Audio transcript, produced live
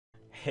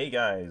Hey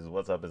guys,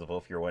 what's up? It's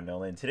Volf, your one and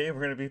only, and today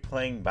we're going to be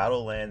playing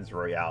Battlelands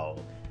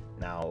Royale.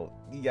 Now,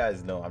 you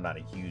guys know I'm not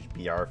a huge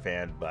BR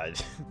fan,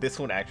 but this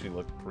one actually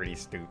looked pretty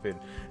stupid,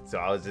 so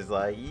I was just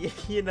like,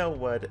 you know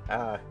what,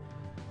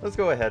 let's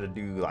go ahead and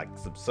do like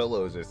some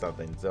solos or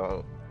something.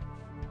 So,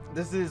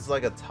 this is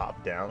like a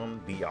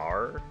top-down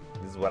BR,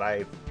 is what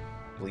I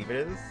believe it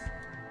is.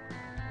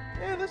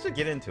 Yeah, let's just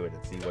get into it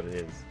and see what it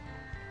is.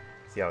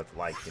 See how it's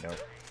like, you know.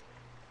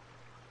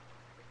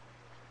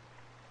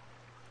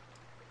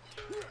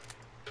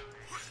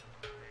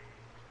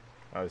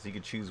 Oh, so you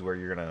can choose where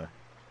you're gonna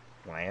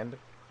land.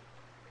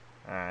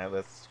 Alright,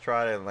 let's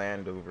try to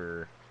land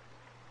over.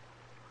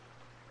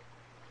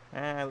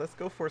 Let's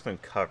go for some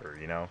cover,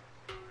 you know.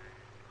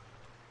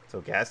 So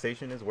gas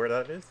station is where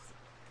that is.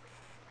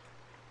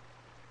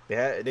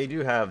 They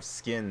do have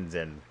skins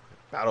and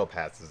battle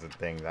passes and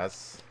things.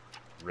 That's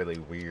really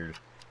weird.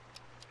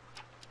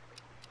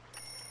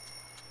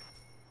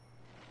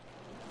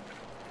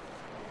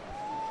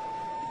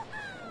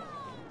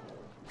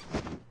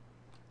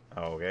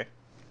 Oh, okay.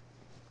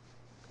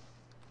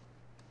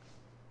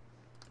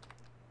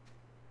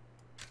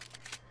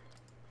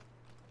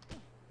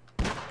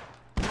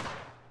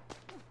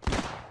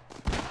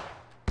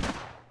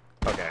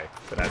 Okay,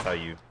 so that's how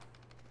you...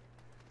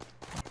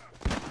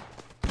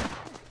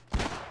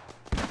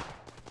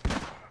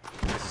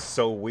 This is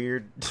so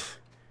weird.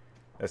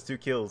 That's 2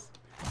 kills.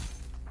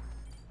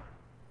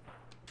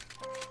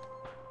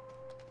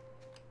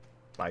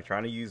 Like,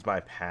 trying to use my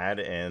pad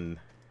and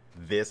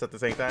this at the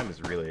same time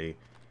is really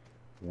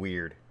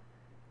weird.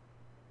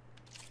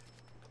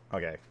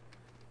 Okay.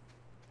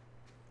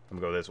 I'm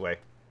gonna go this way.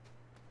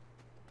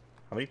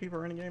 How many people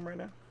are in the game right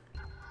now?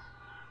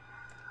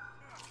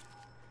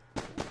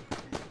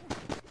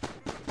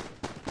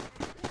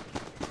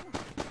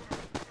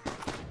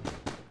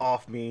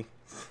 Off me.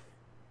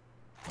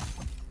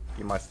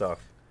 Get my stuff.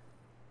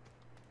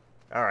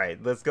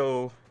 Alright, let's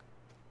go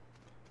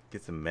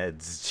get some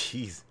meds.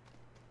 Jeez.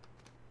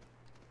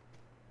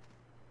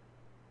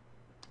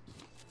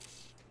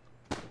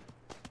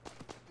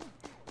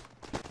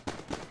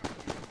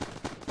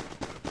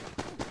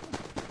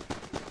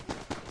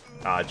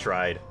 I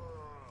tried.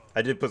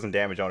 I did put some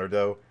damage on her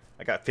though.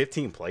 I got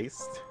 15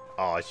 placed.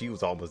 Oh, she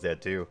was almost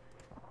dead too.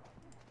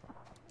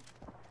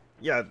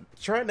 Yeah,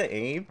 trying to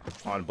aim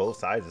on both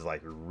sides is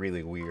like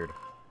really weird.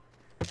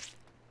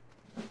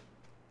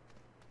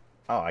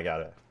 Oh, I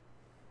got it.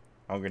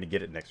 I'm gonna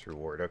get it next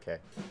reward. Okay,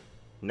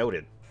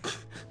 noted.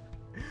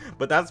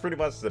 But that's pretty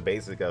much the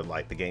basic of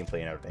like the gameplay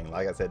and everything.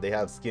 Like I said, they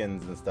have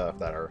skins and stuff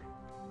that are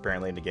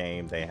apparently in the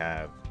game. They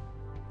have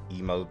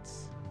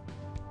emotes.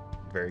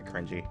 Very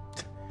cringy.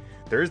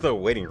 There's no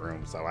waiting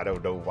room, so I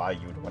don't know why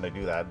you would want to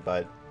do that.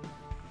 But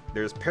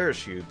there's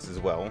parachutes as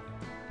well,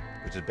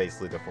 which is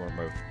basically the form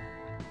of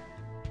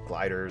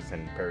gliders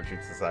and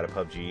parachutes inside of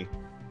PUBG.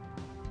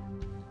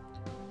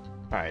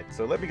 Alright,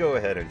 so let me go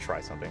ahead and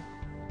try something.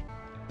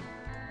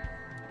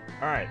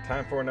 Alright,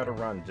 time for another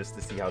run just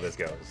to see how this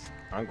goes.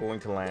 I'm going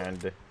to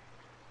land...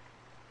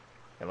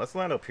 And let's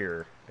land up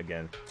here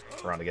again,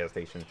 around the gas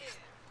station.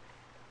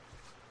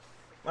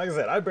 Like I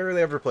said, I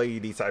barely ever play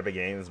these type of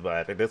games,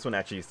 but this one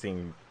actually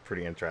seemed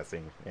pretty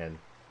interesting, and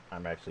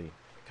I'm actually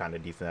kind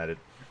of decent at it.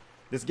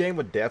 This game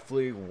would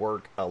definitely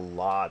work a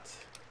lot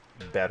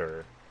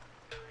better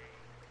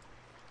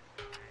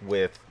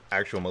with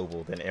actual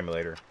mobile than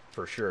emulator,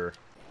 for sure.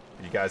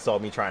 You guys saw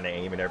me trying to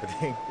aim and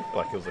everything,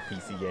 like it was a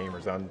PC game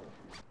or something.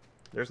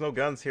 There's no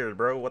guns here,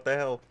 bro. What the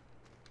hell?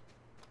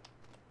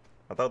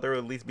 I thought there would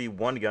at least be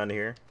one gun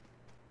here.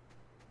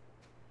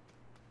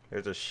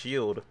 There's a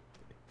shield.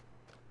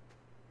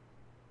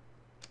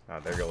 Oh,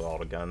 there go all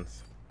the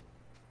guns.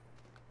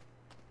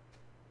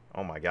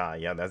 Oh my god,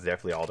 yeah, that's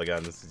definitely all the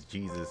guns. This is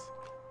Jesus.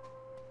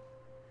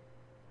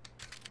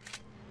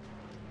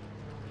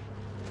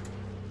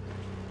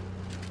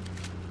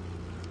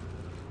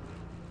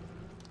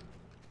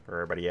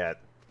 Where everybody at?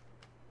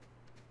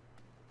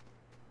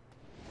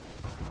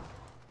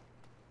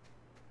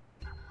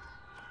 Did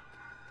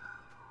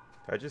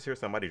I just hear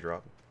somebody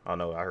drop? Oh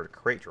no, I heard a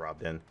crate drop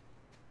then.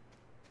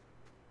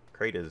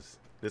 Crate is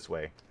this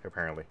way,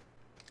 apparently.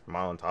 Am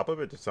I on top of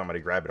it? Did somebody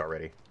grab it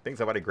already? I think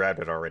somebody grabbed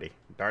it already.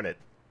 Darn it.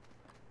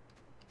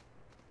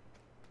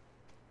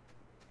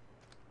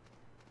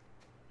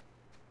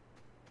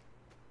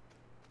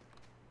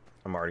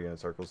 I'm already in a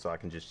circle, so I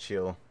can just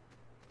chill.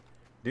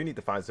 Do need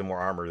to find some more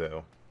armor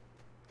though.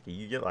 Can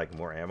you get like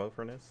more ammo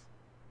from this?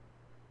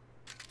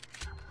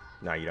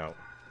 No, you don't.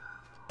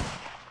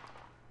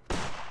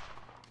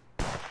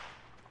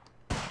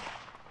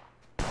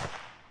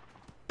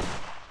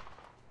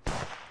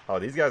 Oh,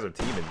 these guys are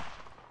teaming.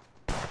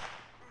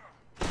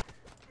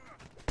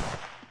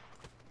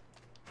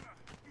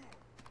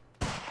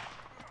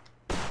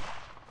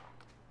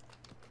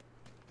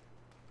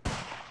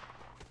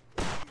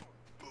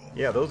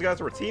 Yeah, those guys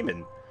were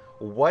teaming.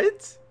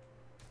 What?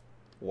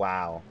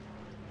 Wow.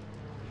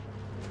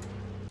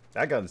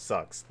 That gun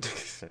sucks.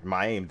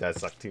 My aim does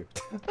suck too.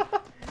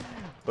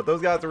 But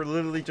those guys were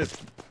literally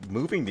just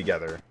moving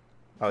together.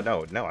 Oh,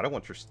 no, no, I don't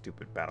want your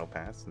stupid battle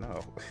pass.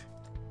 No.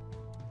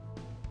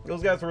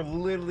 Those guys were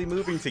literally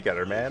moving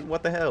together, man.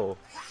 What the hell?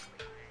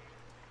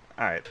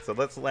 Alright, so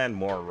let's land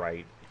more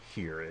right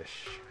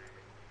here-ish.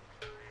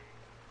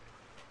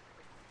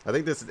 I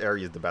think this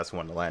area is the best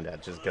one to land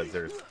at, just because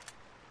there's,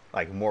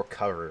 like, more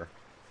cover.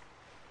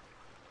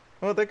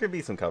 Well, there could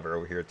be some cover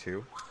over here,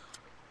 too.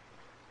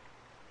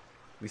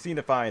 We seem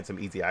to find some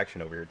easy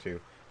action over here,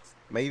 too.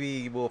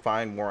 Maybe we'll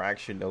find more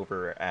action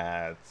over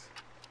at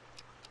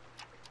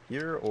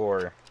here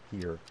or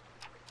here.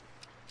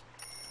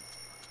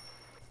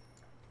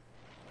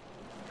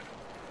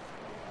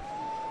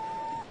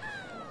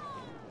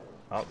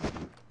 Oh.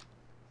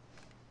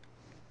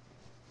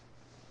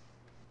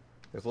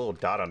 There's a little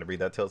dot on the debris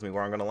that tells me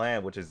where I'm going to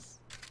land, which is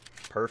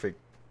perfect.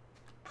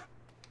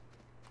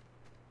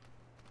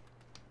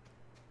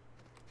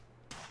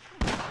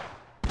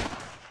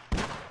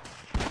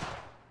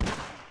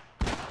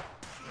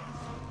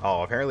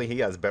 Oh, apparently he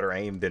has better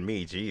aim than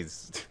me.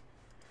 Jeez.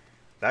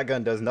 That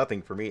gun does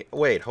nothing for me.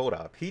 Wait, hold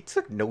up. He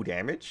took no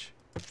damage?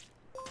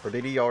 Or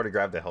did he already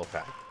grab the health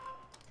pack?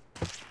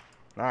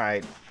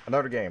 Alright,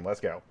 another game. Let's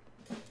go.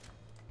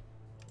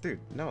 Dude,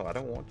 no, I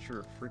don't want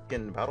your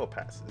freaking battle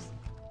passes.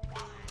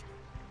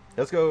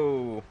 Let's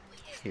go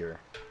here.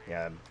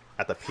 Yeah,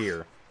 at the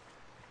pier.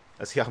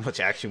 Let's see how much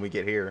action we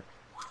get here.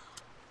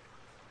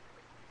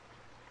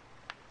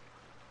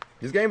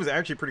 This game is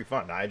actually pretty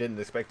fun. I didn't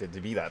expect it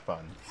to be that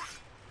fun,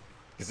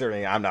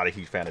 considering I'm not a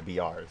huge fan of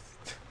BRs.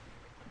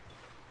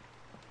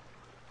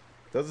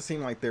 Doesn't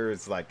seem like there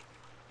is like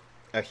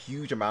a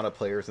huge amount of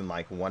players in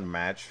like one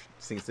match.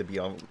 Seems to be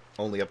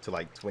only up to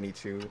like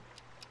 22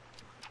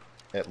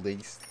 at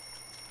least.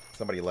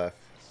 Somebody left,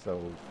 so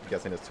I'm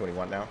guessing it's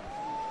 21 now.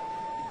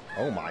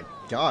 Oh my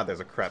god,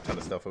 there's a crap ton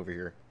of stuff over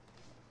here.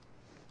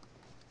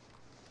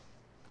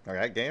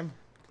 Alright, game.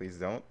 Please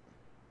don't.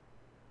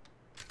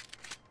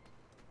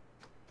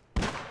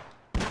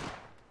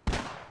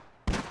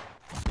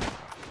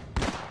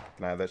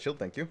 Can I have that shield?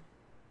 Thank you.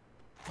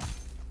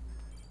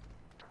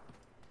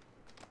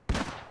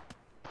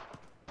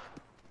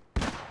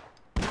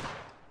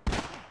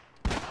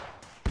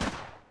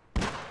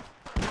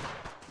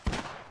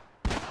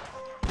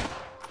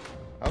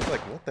 I was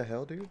like, what the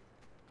hell, dude?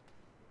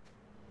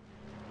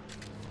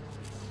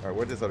 Alright,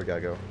 where'd this other guy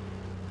go?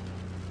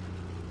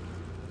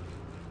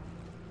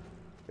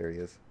 There he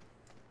is.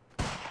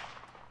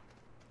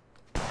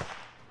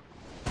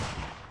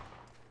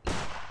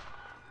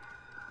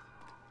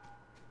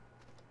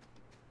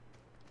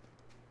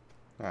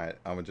 Alright,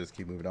 I'm gonna just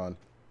keep moving on.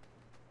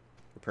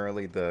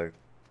 Apparently the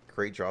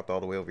crate dropped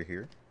all the way over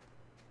here.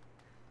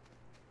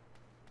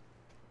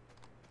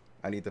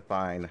 I need to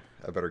find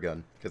a better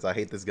gun, because I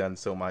hate this gun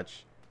so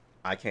much.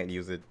 I can't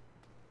use it.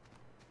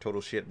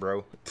 Total shit,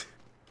 bro.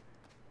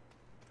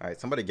 Alright,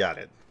 somebody got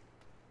it.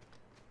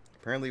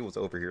 Apparently it was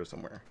over here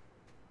somewhere.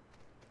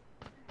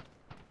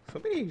 So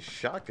many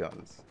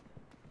shotguns.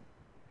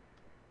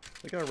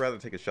 I think I'd rather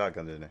take a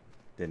shotgun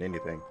than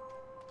anything.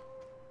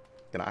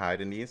 Can I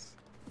hide in these?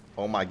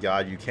 Oh my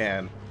god, you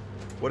can.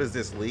 What is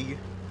this, League?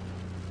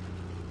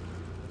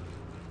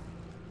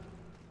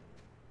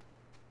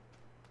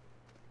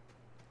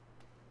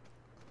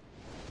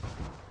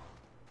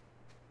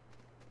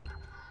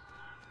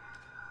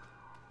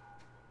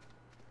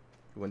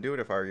 You wouldn't do it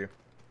if I were you.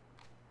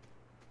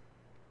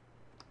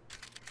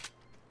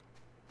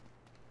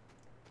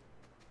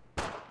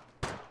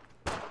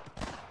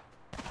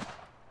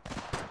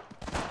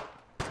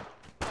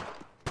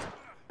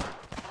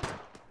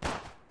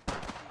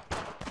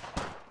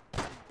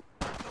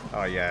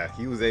 Oh yeah,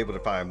 he was able to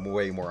find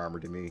way more armor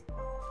than me.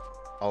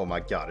 Oh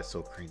my god, it's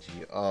so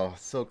cringy. Oh,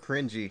 so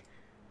cringy.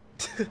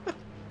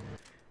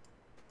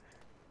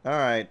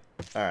 Alright,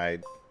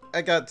 alright.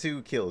 I got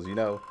 2 kills, you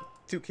know?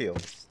 2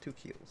 kills. 2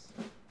 kills.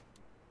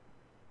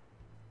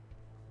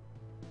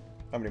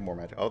 How many more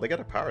matches? Oh, they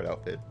got a pirate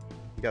outfit.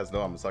 You guys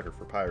know I'm a sucker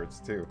for pirates,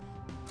 too.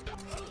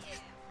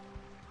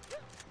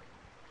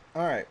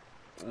 Alright,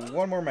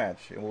 one more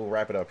match, and we'll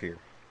wrap it up here.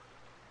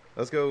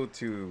 Let's go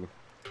to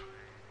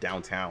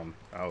downtown.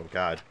 Oh,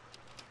 God.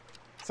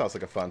 Sounds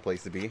like a fun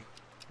place to be.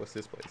 What's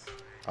this place?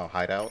 Oh,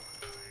 hideout.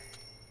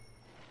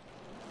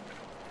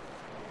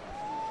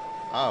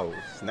 Oh,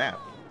 snap.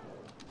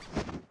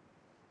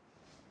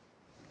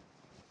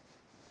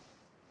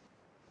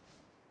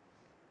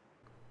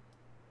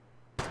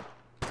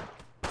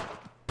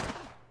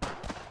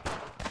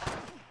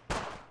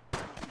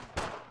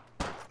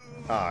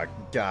 Oh,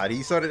 God,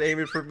 he started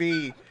aiming for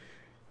me.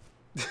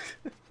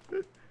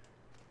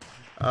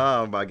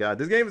 Oh, my God.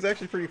 This game is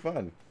actually pretty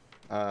fun.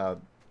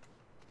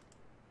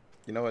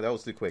 You know what? That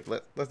was too quick.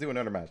 Let's do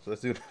another match.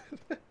 Let's do it.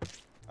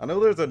 I know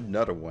there's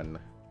another one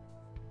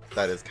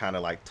that is kind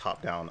of like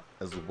top-down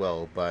as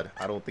well, but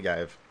I don't think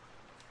I've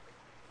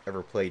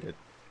ever played it.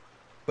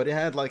 But it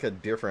had like a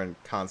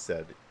different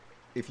concept.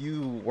 If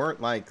you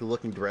weren't like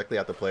looking directly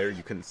at the player,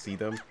 you couldn't see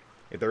them.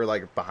 If they were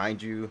like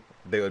behind you,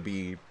 they would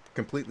be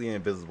completely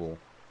invisible.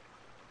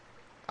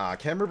 I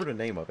can't remember the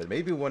name of it.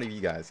 Maybe one of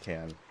you guys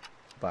can.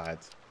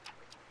 But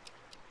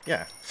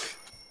yeah.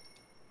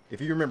 If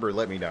you remember,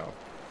 let me know.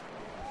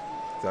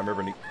 So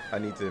I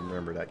need to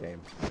remember that game.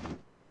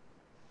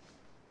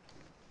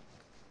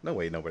 No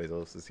way nobody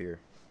else is here.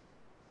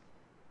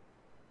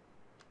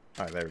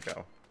 Alright, there we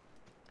go.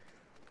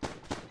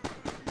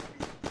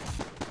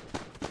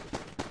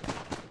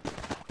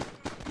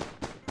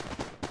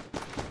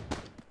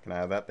 Can I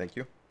have that? Thank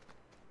you.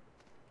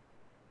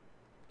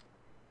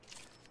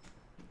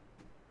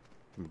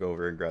 I'm gonna go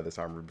over and grab this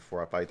armor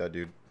before I fight that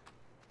dude.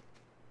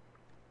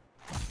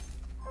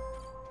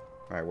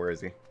 Alright, where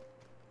is he?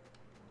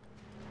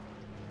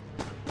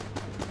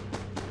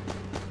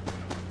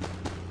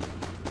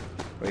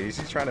 Wait, is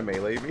he trying to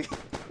melee me?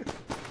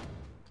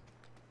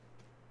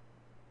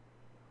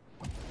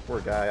 Poor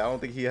guy, I don't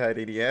think he had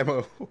any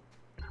ammo.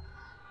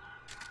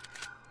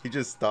 He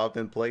just stopped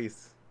in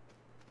place.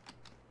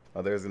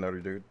 Oh, there's another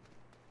dude.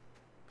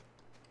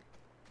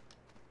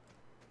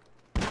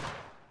 Hey,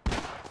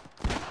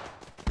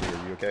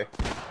 are you okay?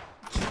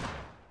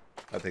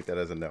 I'll take that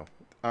as a no.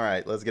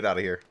 Alright, let's get out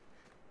of here.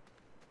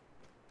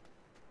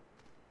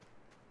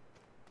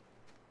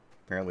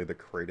 Apparently the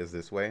crate is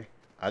this way.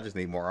 I just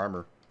need more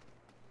armor.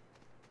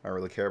 I don't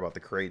really care about the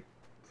crate.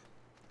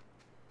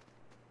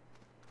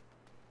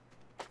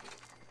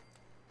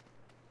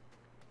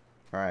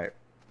 Alright.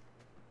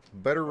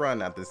 Better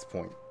run at this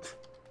point.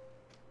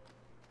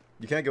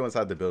 You can't go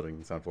inside the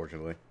buildings,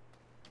 unfortunately.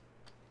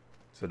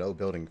 So no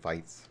building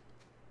fights.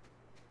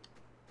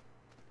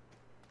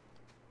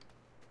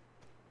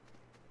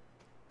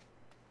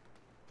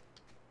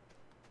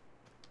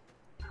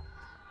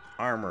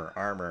 Armor,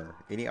 armor.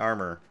 Any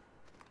armor.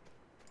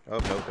 Oh,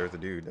 no, there's a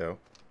dude, though.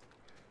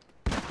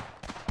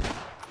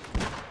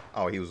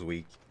 Oh, he was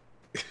weak.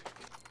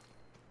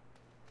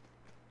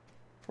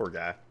 Poor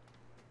guy.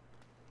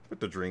 With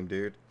the dream,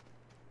 dude.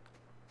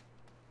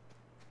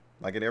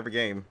 Like in every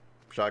game,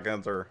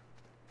 shotguns are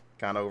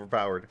kind of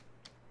overpowered.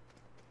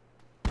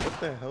 What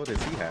the hell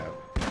does he have?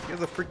 He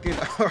has a freaking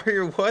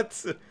Aria.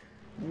 What?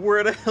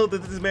 Where the hell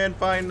did this man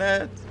find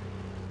that?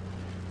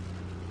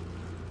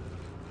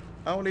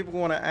 I don't even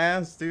want to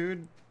ask,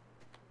 dude.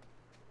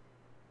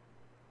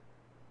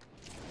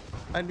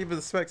 I didn't even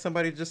expect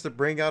somebody just to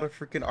bring out a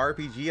freaking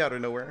RPG out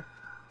of nowhere.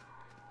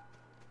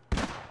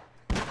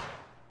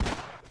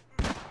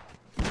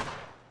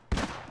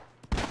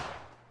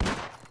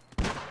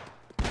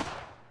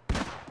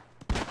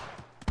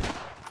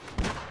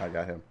 I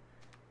got him.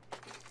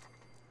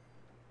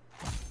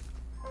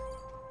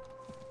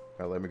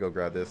 Alright, let me go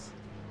grab this.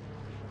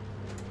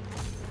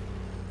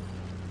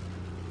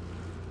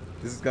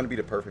 This is going to be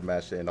the perfect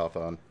match to end off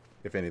on,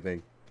 if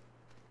anything.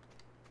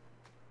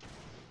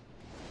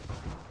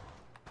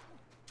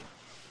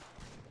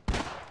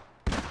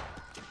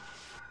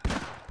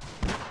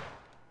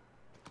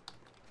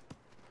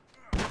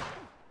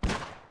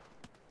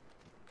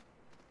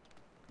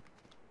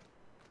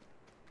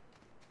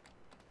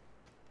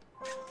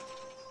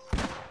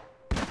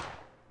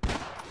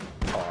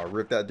 Oh,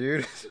 rip that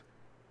dude.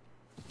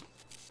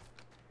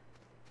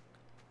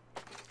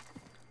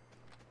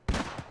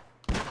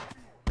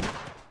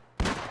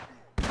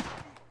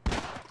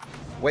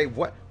 Wait,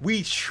 what?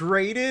 We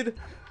traded?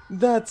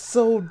 That's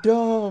so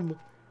dumb.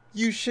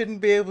 You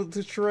shouldn't be able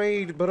to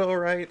trade, but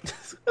alright.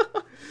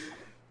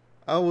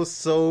 I was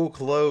so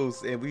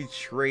close and we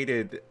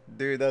traded.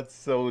 Dude, that's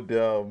so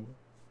dumb.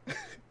 I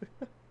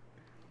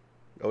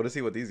want to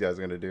see what these guys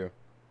are going to do.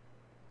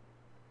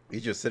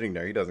 He's just sitting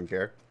there. He doesn't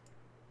care.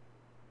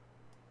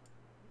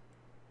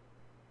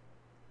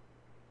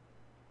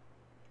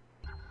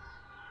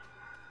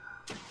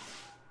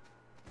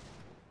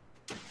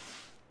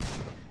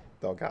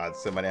 Oh god,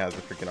 somebody has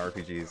the freaking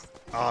RPGs.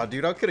 Oh,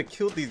 dude, I could have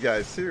killed these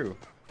guys too.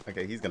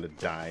 Okay, he's gonna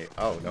die.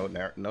 Oh, no,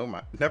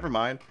 never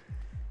mind.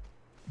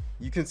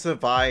 You can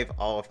survive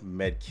off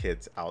med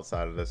kits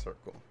outside of the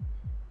circle.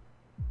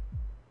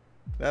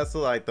 That's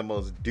like the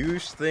most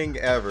douche thing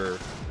ever.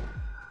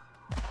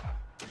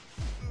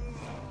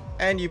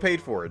 And you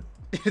paid for it.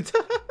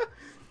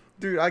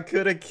 Dude, I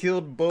could have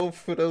killed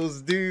both of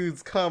those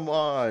dudes. Come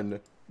on.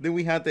 Then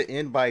we had to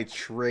end by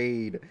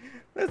trade.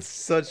 That's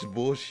such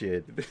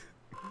bullshit.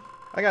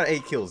 I got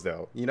 8 kills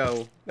though. You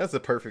know, that's the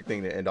perfect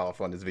thing to end off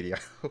on this video.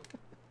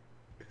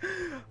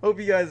 Hope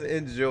you guys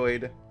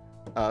enjoyed.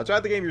 Try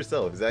the game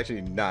yourself. It's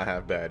actually not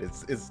half bad.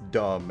 It's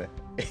dumb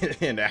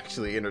and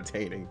actually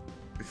entertaining.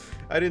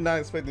 I did not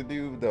expect to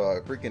do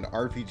the freaking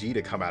RPG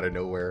to come out of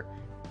nowhere.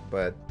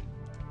 But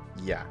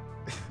yeah.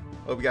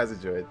 Hope you guys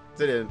enjoyed.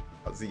 Sit in.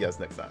 I'll see you guys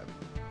next time.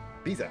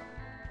 Peace out.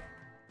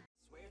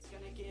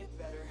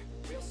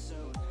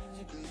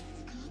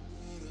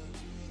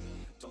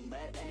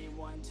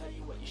 Tell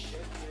you what you should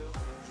do.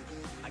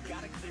 I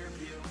got a clear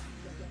view.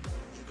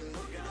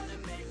 We're gonna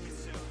make it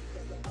soon.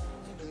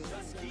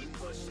 Just keep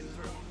pushing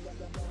through.